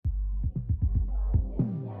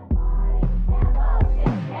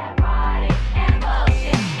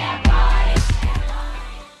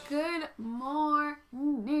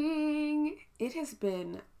it has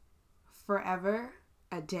been forever,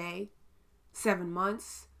 a day, 7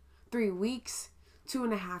 months, 3 weeks,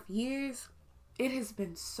 2.5 years. It has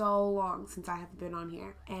been so long since I have been on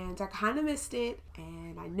here, and I kind of missed it,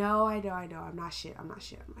 and I know, I'm not shit.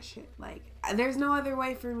 Like, there's no other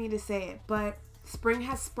way for me to say it, but spring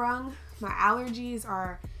has sprung. My allergies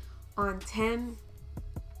are on 10.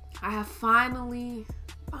 I have finally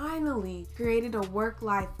created a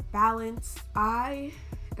work-life balance. I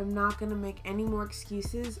am not gonna make any more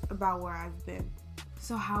excuses about where I've been.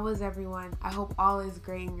 So how is everyone? I hope all is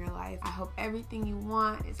great in your life. I hope everything you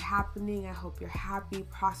want is happening. I hope you're happy,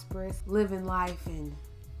 prosperous, living life, and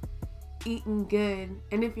eating good.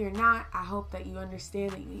 And if you're not, I hope that you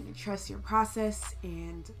understand that you need to trust your process,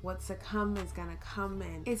 and what's to come is gonna come.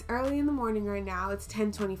 And it's early in the morning right now. It's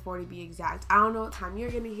 10:24 to be exact. I don't know what time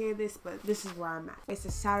you're gonna hear this, but this is where I'm at. It's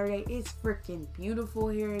a Saturday. It's freaking beautiful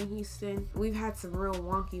here in Houston. We've had some real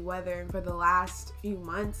wonky weather for the last few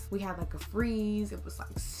months. We had like a freeze. It was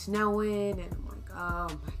like snowing, and I'm like, oh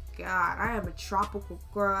my God, I am a tropical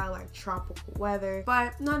girl. I like tropical weather,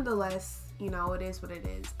 but nonetheless, you know, it is what it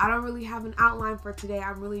is. I don't really have an outline for today.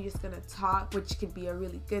 I'm really just gonna talk, which could be a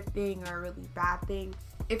really good thing or a really bad thing.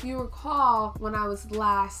 If you recall, when I was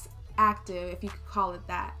last active, if you could call it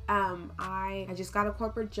that, I just got a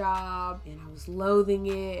corporate job, and I was loathing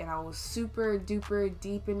it, and I was super duper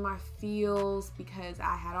deep in my feels because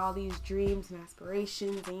I had all these dreams and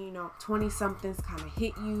aspirations, and you know, 20 somethings kind of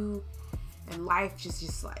hit you, and life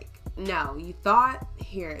just like, no, you thought,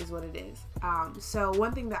 here is what it is. So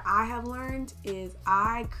one thing that I have learned is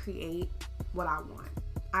I create what I want.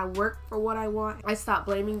 I work for what I want. I stopped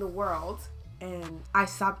blaming the world, and I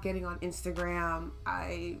stopped getting on Instagram.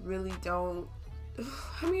 I really don't,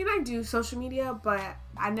 I mean, I do social media, but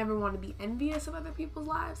I never want to be envious of other people's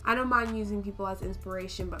lives. I don't mind using people as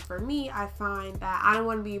inspiration, but for me, I find that I don't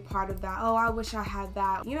want to be a part of that. Oh, I wish I had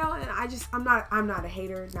that, you know, and I'm not a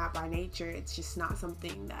hater, not by nature. It's just not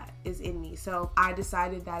something that is in me. So I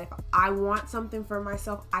decided that if I want something for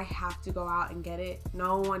myself, I have to go out and get it.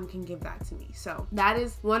 No one can give that to me. So that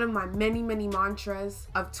is one of my many mantras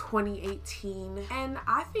of 2018. And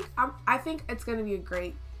I think it's going to be a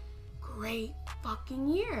great fucking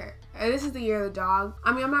year. This is the year of the dog.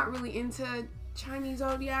 I mean, I'm not really into Chinese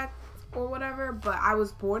zodiac or whatever, but I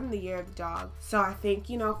was born in the year of the dog. So I think,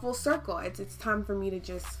 you know, full circle. It's time for me to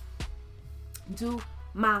just do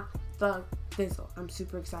my thug thizzle. I'm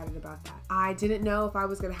super excited about that. I didn't know if I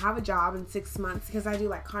was gonna have a job in 6 months because I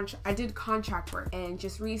do I did contract work, and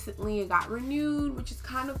just recently it got renewed, which is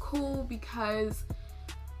kind of cool because,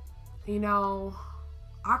 you know,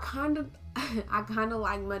 I kind of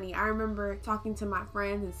like money. I remember talking to my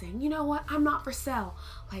friends and saying, you know what, I'm not for sale.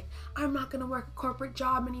 Like, I'm not gonna work a corporate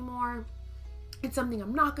job anymore. It's something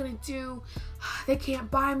I'm not gonna do. They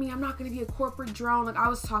can't buy me. I'm not gonna be a corporate drone. Like, I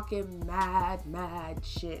was talking mad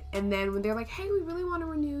shit. And then when they're like, hey, we really want to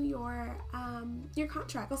renew your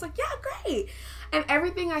contract, I was like, yeah, great. And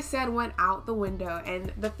everything I said went out the window,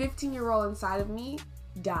 and the 15-year-old inside of me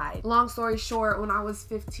died. Long story short, when I was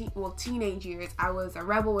 15, well, teenage years, I was a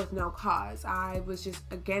rebel with no cause. I was just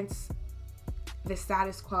against the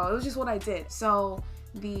status quo. It was just what I did. So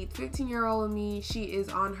the 15-year-old in me, she is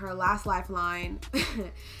on her last lifeline.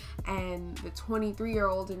 And the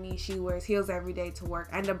 23-year-old in me, she wears heels every day to work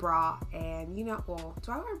and a bra. And you know, well,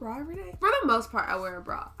 do I wear a bra every day? For the most part, I wear a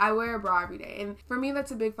bra. I wear a bra every day. And for me,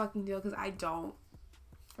 that's a big fucking deal because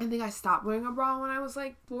I think I stopped wearing a bra when I was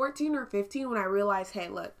like 14 or 15 when I realized, hey,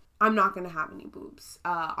 look, I'm not gonna have any boobs.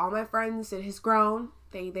 All my friends, it has grown.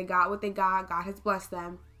 They got what they got. God has blessed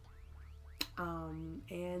them.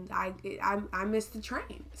 And I missed the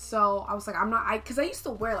train. So I was like, because I used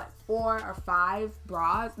to wear like 4 or 5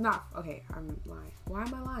 bras. I'm lying. Why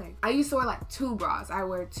am I lying? I used to wear like 2 bras. I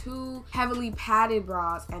wear 2 heavily padded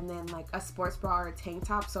bras and then like a sports bra or a tank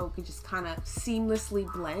top so it could just kind of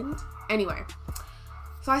seamlessly blend. Anyway.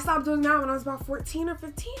 So I stopped doing that when I was about 14 or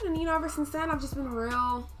 15, and you know, ever since then, I've just been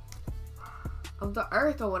real of the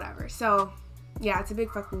earth or whatever. So yeah, it's a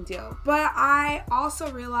big fucking deal. But I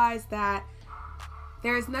also realized that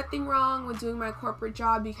there's nothing wrong with doing my corporate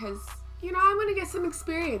job because, you know, I'm gonna get some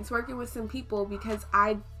experience working with some people because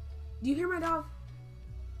do you hear my dog?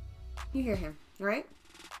 You hear him, right?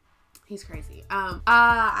 He's crazy.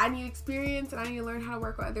 I need experience, and I need to learn how to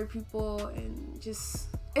work with other people, and just,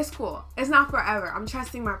 it's cool. It's not forever. I'm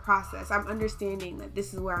trusting my process. I'm understanding that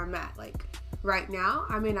this is where I'm at. Like, right now,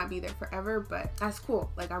 I may not be there forever, but that's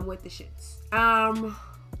cool. Like, I'm with the shits.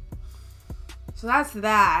 So that's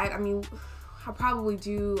that. I mean, I'll probably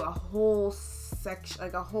do a whole section,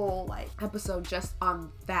 like a whole episode just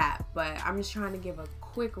on that, but I'm just trying to give a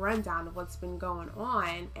quick rundown of what's been going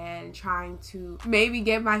on and trying to maybe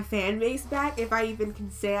get my fan base back, if I even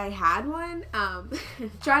can say I had one.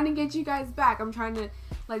 Trying to get you guys back. I'm trying to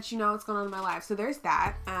let you know what's going on in my life. So there's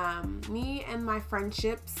that. Me and my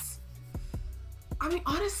friendships. I mean,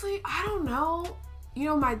 honestly, I don't know. You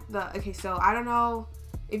know, okay, so I don't know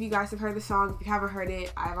if you guys have heard the song. If you haven't heard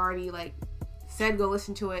it, I've already like said go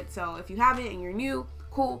listen to it. So if you haven't and you're new,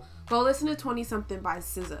 cool, go listen to 20 Something by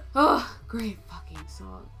SZA. Oh, great fucking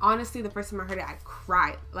song. Honestly, the first time I heard it, I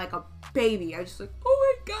cried like a baby. I was just like,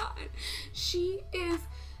 oh my god, she is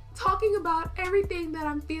talking about everything that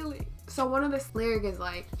I'm feeling. So one of the lyrics is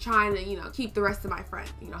like trying to, you know, keep the rest of my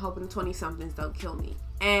friends, you know, hoping the 20 somethings don't kill me.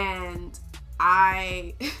 And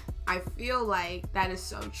I feel like that is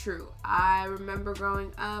so true. I remember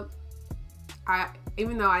growing up,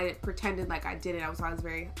 even though I pretended like I didn't, I was always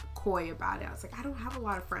very coy about it. I was like, I don't have a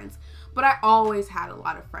lot of friends, but I always had a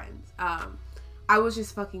lot of friends. I was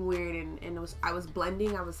just fucking weird, and I was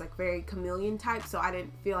blending. I was like very chameleon type, so I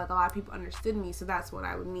didn't feel like a lot of people understood me. So that's what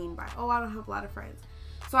I would mean by, oh, I don't have a lot of friends.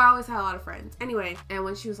 So I always had a lot of friends. Anyway, and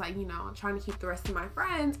when she was like, you know, I'm trying to keep the rest of my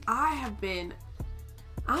friends, I have been,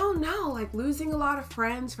 I don't know, like losing a lot of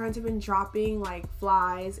friends. Friends have been dropping like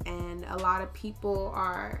flies, and a lot of people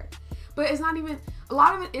are, but it's not even, a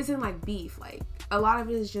lot of it isn't like beef. Like a lot of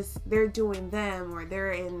it is just they're doing them, or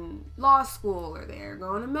they're in law school, or they're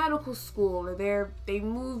going to medical school, or they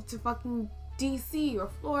moved to fucking DC or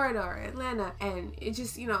Florida or Atlanta, and it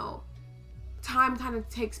just, you know, time kind of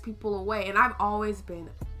takes people away. And I've always been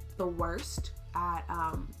the worst at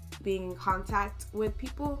being in contact with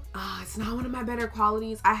people. It's not one of my better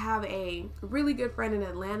qualities. I have a really good friend in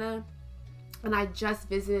Atlanta, and I just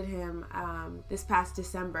visited him this past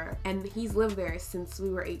December, and he's lived there since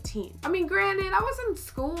we were 18. I mean, granted, I was in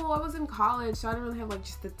school, I was in college, so I didn't really have like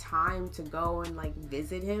just the time to go and like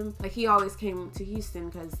visit him. Like he always came to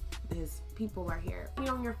Houston because his people are here. You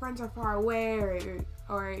know, when your friends are far away,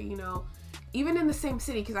 or you know, even in the same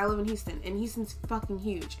city, because I live in Houston, and Houston's fucking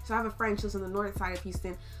huge. So I have a friend, she lives on the north side of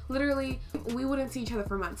Houston. Literally, we wouldn't see each other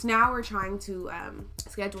for months. Now we're trying to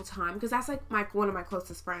schedule time, because that's like one of my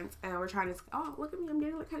closest friends, and we're trying to, oh, look at me, I'm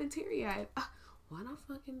getting like kind of teary-eyed. What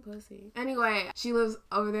a fucking pussy. Anyway, she lives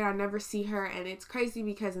over there. I never see her, and it's crazy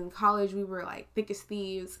because in college we were like thick as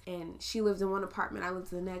thieves, and she lived in one apartment, I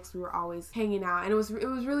lived in the next. We were always hanging out, and it was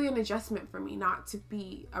really an adjustment for me not to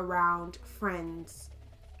be around friends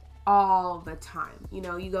all the time. You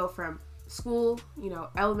know, you go from school, you know,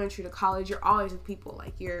 elementary to college, you're always with people.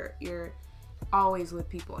 Like you're always with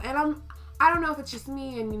people. And I don't know if it's just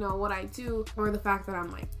me and, you know, what I do, or the fact that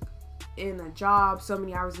I'm like in a job so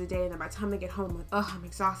many hours a day, and then by the time I get home, like, oh, I'm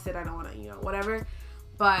exhausted, I don't want to, you know, whatever.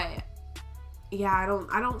 But yeah,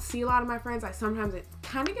 I don't see a lot of my friends. Sometimes it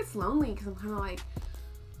kind of gets lonely, because I'm kind of like,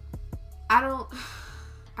 I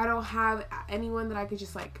don't have anyone that I could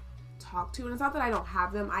just like talk to. And it's not that I don't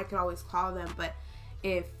have them, I could always call them, but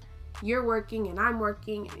if you're working and I'm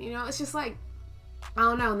working, you know, it's just like, I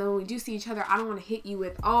don't know. And then when we do see each other, I don't want to hit you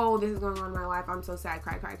with, oh, this is going on in my life, I'm so sad,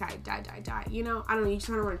 cry, die, you know. I don't know, you just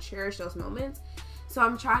kind of want to cherish those moments. So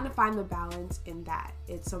I'm trying to find the balance in that.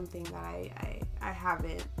 It's something that I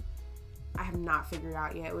have not figured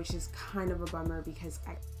out yet, which is kind of a bummer, because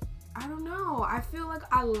I don't know, I feel like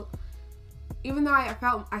even though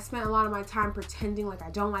I spent a lot of my time pretending like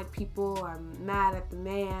I don't like people, I'm mad at the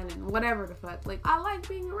man, and whatever the fuck, like I like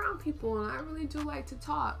being around people, and I really do like to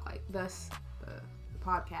talk, like thus the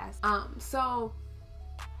podcast. So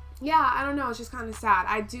yeah, I don't know, it's just kind of sad.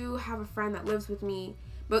 I do have a friend that lives with me,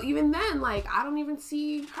 but even then, like, I don't even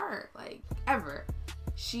see her, like, ever.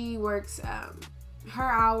 She works her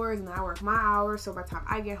hours, and I work my hours, so by the time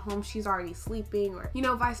I get home, she's already sleeping, or, you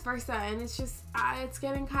know, vice versa. And it's just it's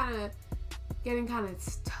getting kind of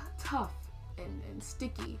tough and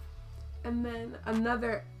sticky. And then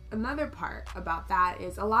another part about that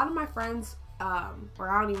is a lot of my friends, or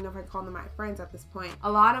I don't even know if I call them my friends at this point,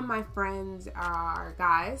 a lot of my friends are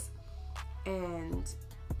guys, and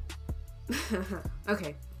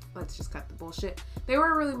okay, let's just cut the bullshit. They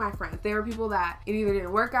weren't really my friends. They were people that it either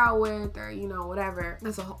didn't work out with, or, you know, whatever.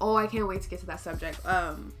 I can't wait to get to that subject.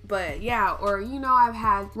 But yeah, or, you know, I've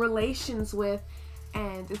had relations with,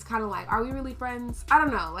 and it's kind of like, are we really friends? I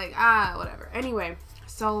don't know, like, whatever. Anyway,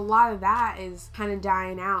 so a lot of that is kind of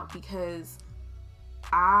dying out, because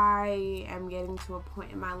I am getting to a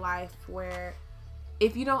point in my life where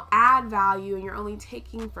if you don't add value and you're only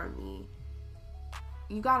taking from me,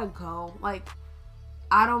 you gotta go. Like,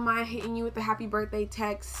 I don't mind hitting you with the happy birthday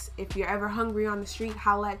text. If you're ever hungry on the street,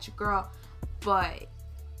 holla at your girl. But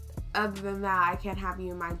other than that, I can't have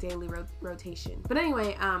you in my daily rotation. But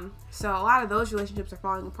anyway, so a lot of those relationships are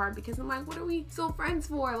falling apart because I'm like, what are we still friends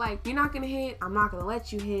for? Like, you're not gonna hit, I'm not gonna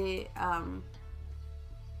let you hit.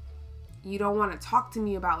 You don't want to talk to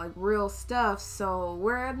me about like real stuff, so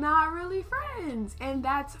we're not really friends, and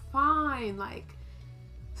that's fine. Like,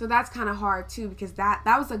 so that's kind of hard too, because that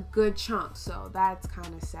was a good chunk, so that's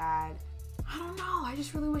kind of sad. I don't know, I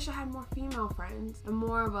just really wish I had more female friends and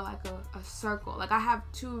more of a circle. Like, I have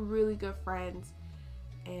 2 really good friends,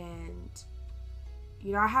 and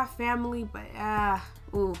you know, I have family, but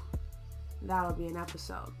that'll be an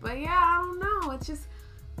episode. But yeah, I don't know, it's just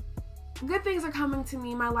good things are coming to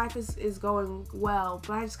me. My life is going well,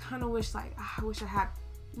 but I just kind of wish, like, I wish I had,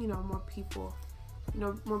 you know, more people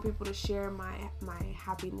to share my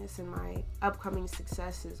happiness and my upcoming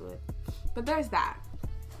successes with. But there's that.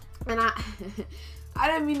 And I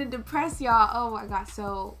didn't mean to depress y'all. Oh my god.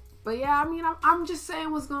 So, but yeah, I mean, I'm just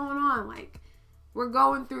saying what's going on. Like, we're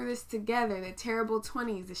going through this together. The terrible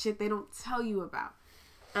 20s, the shit they don't tell you about.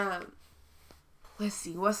 Let's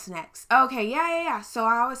see, what's next? Okay, yeah. So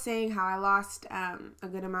I was saying how I lost a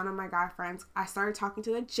good amount of my guy friends. I started talking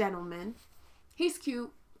to the gentleman. He's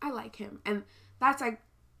cute. I like him. And that's I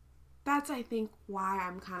think why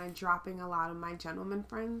I'm kind of dropping a lot of my gentleman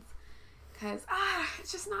friends. Because,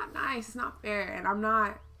 it's just not nice. It's not fair. And I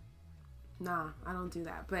don't do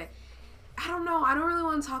that. But I don't know. I don't really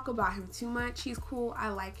want to talk about him too much. He's cool. I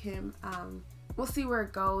like him. We'll see where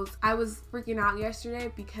it goes. I was freaking out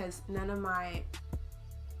yesterday because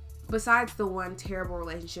besides the one terrible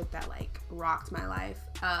relationship that like rocked my life,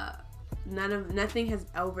 nothing has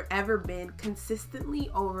ever been consistently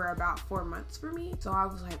over about 4 months for me. So I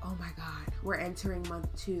was like, oh my god, we're entering month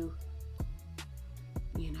 2.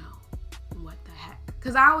 You know, what the heck?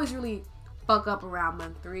 Because I always really fuck up around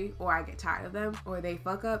month 3, or I get tired of them, or they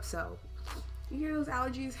fuck up. So you hear those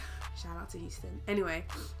allergies? Shout out to Houston. Anyway,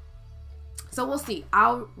 so we'll see.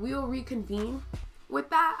 We'll reconvene with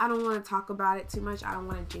that. I don't want to talk about it too much. I don't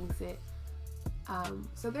want to jinx it.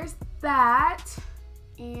 So there's that.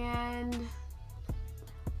 And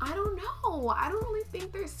I don't know. I don't really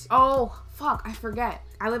think there's... Oh, fuck. I forget.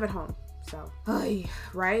 I live at home. So,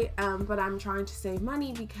 right? But I'm trying to save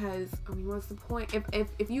money because, I mean, what's the point?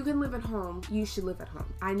 If you can live at home, you should live at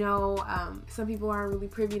home. I know some people aren't really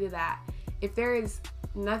privy to that. If there is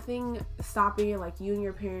nothing stopping it, like you and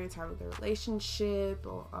your parents have a relationship,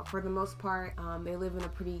 or for the most part, they live in a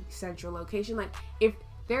pretty central location. Like, if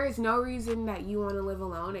there is no reason that you want to live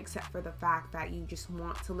alone except for the fact that you just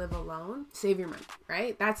want to live alone, save your money,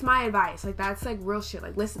 right? That's my advice. Like, that's like real shit.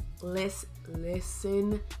 Like, listen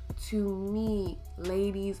to me,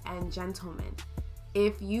 ladies and gentlemen.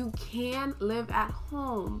 If you can live at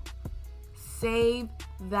home, save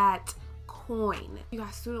that coin. You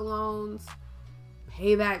got student loans,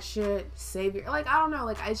 pay that shit, save your, like, I don't know,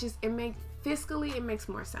 like, fiscally it makes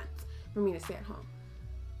more sense for me to stay at home.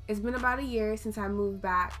 It's been about a year since I moved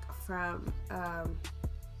back from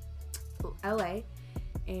LA,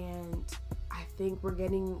 and I think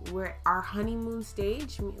we're our honeymoon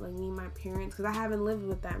stage, me and my parents, because I haven't lived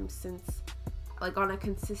with them since, like, on a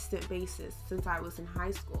consistent basis since I was in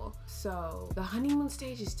high school. So the honeymoon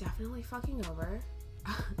stage is definitely fucking over.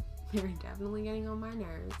 They're definitely getting on my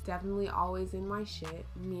nerves. Definitely always in my shit.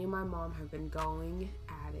 Me and my mom have been going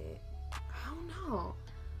at it. I don't know.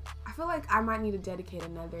 I feel like I might need to dedicate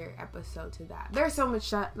another episode to that. There's so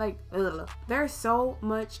much there's so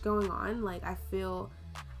much going on. Like, I feel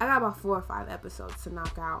I got about 4 or 5 episodes to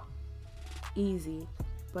knock out easy.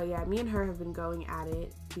 But yeah, me and her have been going at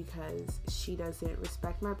it because she doesn't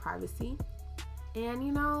respect my privacy. And,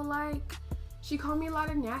 you know, like, she called me a lot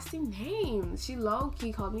of nasty names. She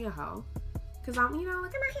low-key called me a hoe. Because I'm, you know,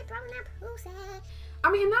 like, I'm out here throwing that pussy.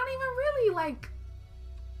 I mean, not even really, like,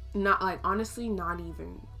 not, like, honestly, not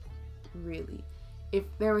even really. If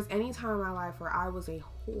there was any time in my life where I was a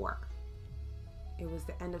whore, it was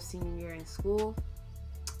the end of senior year in school.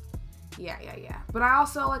 Yeah. But I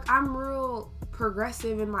also, like, I'm real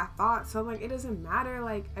progressive in my thoughts. So, like, it doesn't matter.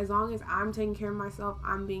 Like, as long as I'm taking care of myself,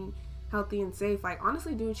 I'm being healthy and safe. Like,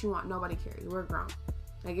 honestly, do what you want. Nobody cares. We're grown.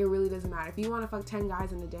 Like, it really doesn't matter. If you want to fuck 10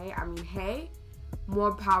 guys in a day, I mean, hey,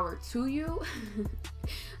 more power to you.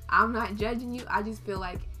 I'm not judging you. I just feel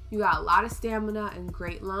like you got a lot of stamina and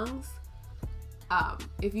great lungs.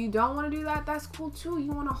 If you don't want to do that, that's cool too.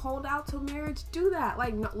 You want to hold out till marriage, do that.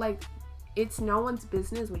 Like, no, like, it's no one's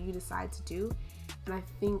business what you decide to do. And I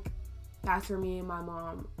think that's where me and my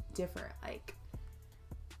mom differ. Like,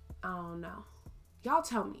 I don't know. Y'all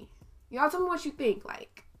tell me what you think.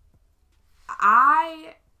 Like,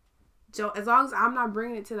 I don't, as long as I'm not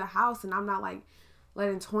bringing it to the house and I'm not, like,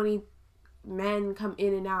 letting 20 men come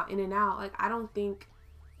in and out. Like, I don't think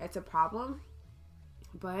it's a problem.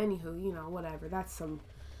 But anywho, you know, whatever. That's some...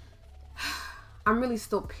 I'm really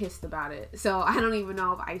still pissed about it. So I don't even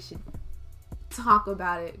know if I should talk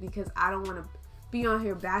about it because I don't want to be on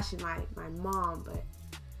here bashing my mom. But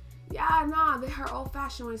yeah, nah, her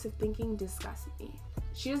old-fashioned ways of thinking disgust me.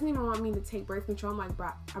 She doesn't even want me to take birth control. I'm like, bro,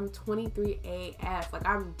 I'm 23 AF. Like,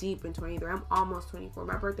 I'm deep in 23. I'm almost 24.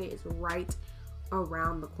 My birthday is right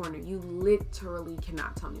around the corner. You literally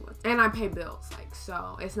cannot tell me what. And I pay bills. Like,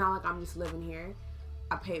 so it's not like I'm just living here.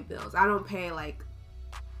 I pay bills. I don't pay like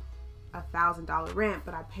 $1,000 rent,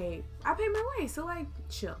 but I pay my way. So like,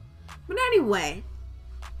 chill. But anyway,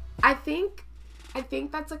 I think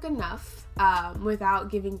that's like enough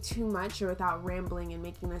without giving too much or without rambling and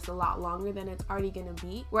making this a lot longer than it's already gonna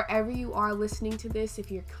be. Wherever you are listening to this,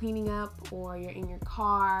 if you're cleaning up or you're in your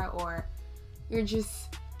car or you're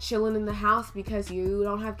just chilling in the house because you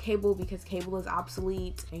don't have cable because cable is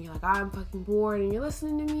obsolete and you're like, I'm fucking bored, and you're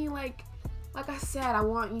listening to me, like I said, I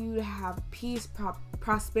want you to have peace,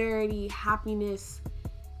 prosperity, happiness,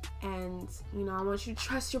 and, you know, I want you to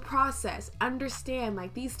trust your process. Understand,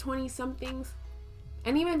 like, these 20-somethings,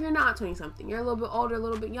 and even if you're not 20-something, you're a little bit older, a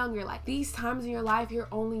little bit younger, like, these times in your life, you're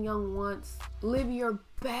only young once. Live your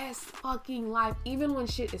best fucking life, even when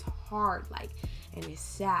shit is hard, like, and it's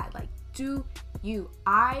sad. Like, do you.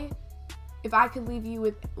 If I could leave you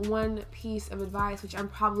with one piece of advice, which I'm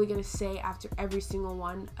probably going to say after every single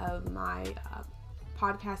one of my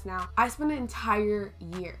podcasts now, I spent an entire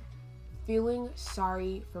year feeling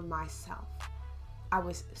sorry for myself. I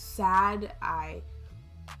was sad. I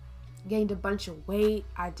gained a bunch of weight.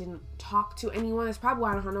 I didn't talk to anyone. That's probably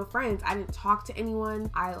why I don't have no friends. I didn't talk to anyone.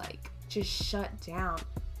 I like just shut down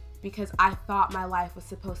because I thought my life was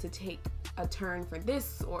supposed to take a turn for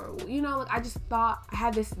this, or, you know, like, I just thought I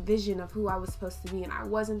had this vision of who I was supposed to be, and I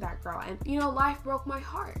wasn't that girl. And, you know, life broke my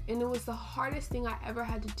heart, and it was the hardest thing I ever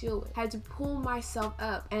had to deal with. I had to pull myself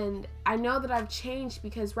up, and I know that I've changed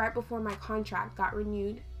because right before my contract got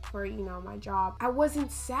renewed for, you know, my job, I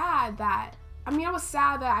wasn't sad that, I was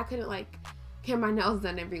sad that I couldn't, like, get my nails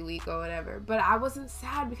done every week or whatever, but I wasn't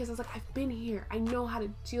sad because I was like, I've been here. I know how to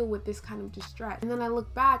deal with this kind of distress. And then I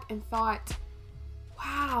looked back and thought,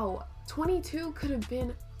 wow, 22 could have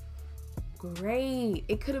been great.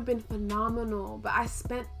 It could have been phenomenal, but I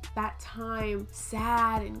spent that time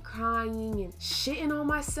sad and crying and shitting on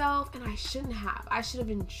myself, and I shouldn't have. I should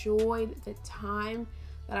have enjoyed the time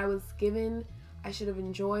that I was given. I should have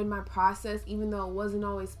enjoyed my process, even though it wasn't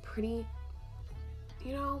always pretty,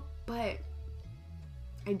 you know, but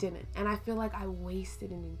I didn't. And I feel like I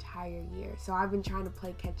wasted an entire year. So I've been trying to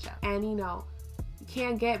play catch up. And, you know, you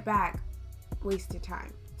can't get back wasted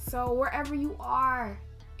time. So wherever you are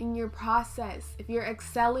in your process, if you're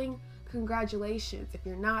excelling, congratulations. If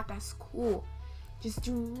you're not, that's cool. Just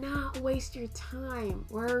do not waste your time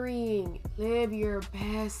worrying. Live your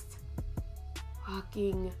best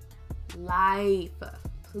fucking life.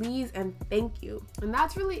 Please and thank you. And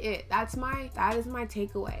that's really it. That is my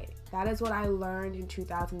takeaway. That is what I learned in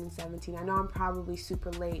 2017. I know I'm probably super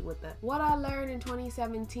late with the what I learned in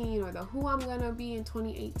 2017 or the who I'm gonna be in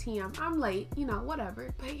 2018. I'm late, you know,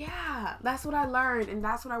 whatever. But yeah, that's what I learned, and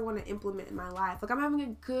that's what I want to implement in my life. Like, I'm having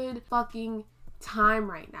a good fucking time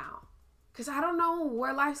right now because I don't know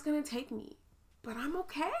where life's gonna take me, but I'm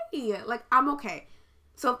okay. Like, I'm okay.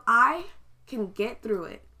 So if I can get through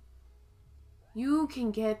it, you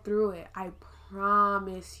can get through it. I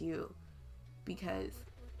promise you, because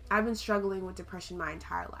I've been struggling with depression my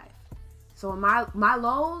entire life. So my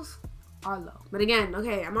lows are low. But again,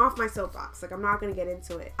 okay, I'm off my soapbox. Like, I'm not going to get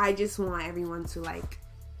into it. I just want everyone to, like,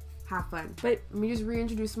 have fun. But let me just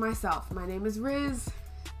reintroduce myself. My name is Riz.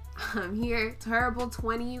 I'm here, Terrible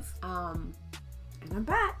 20s. And I'm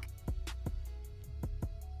back.